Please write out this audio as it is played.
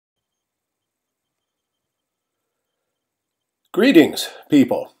Greetings,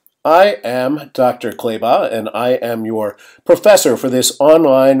 people. I am Dr. Clabaugh, and I am your professor for this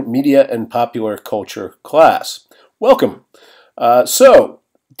online media and popular culture class. Welcome. To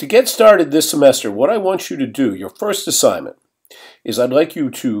get started this semester, what I want you to do, your first assignment, is I'd like you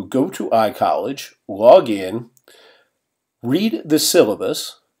to go to iCollege, log in, read the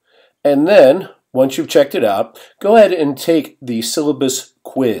syllabus, and then, once you've checked it out, go ahead and take the syllabus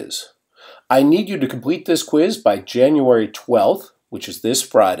quiz. I need you to complete this quiz by January 12th, which is this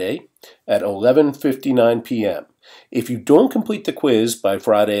Friday, at 11:59 p.m. If you don't complete the quiz by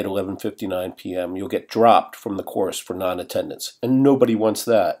Friday at 11:59 p.m., you'll get dropped from the course for non-attendance, and nobody wants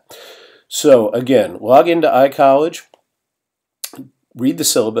that. So again, log into iCollege, read the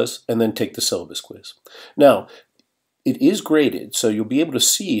syllabus, and then take the syllabus quiz. Now, it is graded, so you'll be able to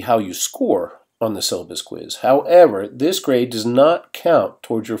see how you score on the syllabus quiz. However, this grade does not count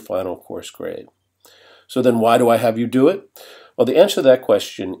towards your final course grade. So then why do I have you do it? Well, the answer to that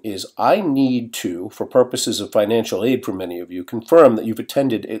question is I need to, for purposes of financial aid for many of you, confirm that you've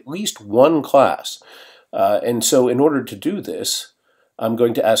attended at least one class. And so in order to do this, I'm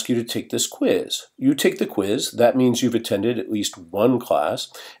going to ask you to take this quiz. You take the quiz, that means you've attended at least one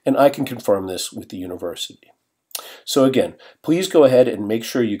class, and I can confirm this with the university. So again, please go ahead and make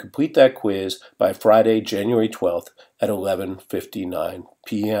sure you complete that quiz by Friday, January 12th at 11:59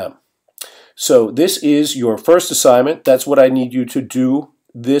 p.m. So this is your first assignment. That's what I need you to do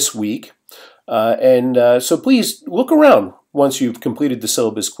this week. So please look around once you've completed the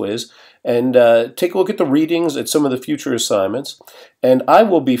syllabus quiz and take a look at the readings at some of the future assignments. And I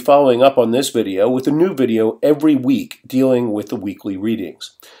will be following up on this video with a new video every week dealing with the weekly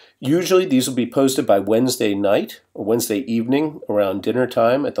readings. Usually these will be posted by Wednesday night or Wednesday evening around dinner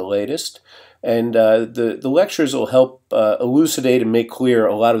time at the latest. And the lectures will help elucidate and make clear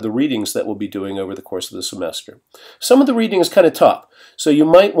a lot of the readings that we'll be doing over the course of the semester. Some of the reading is kind of tough, so you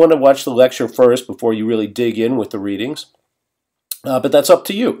might want to watch the lecture first before you really dig in with the readings. But that's up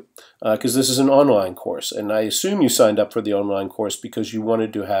to you, because this is an online course, and I assume you signed up for the online course because you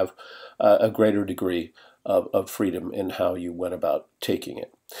wanted to have a greater degree of freedom in how you went about taking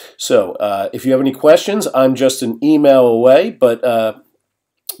it. So if you have any questions, I'm just an email away, but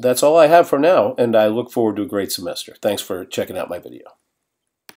that's all I have for now, and I look forward to a great semester. Thanks for checking out my video.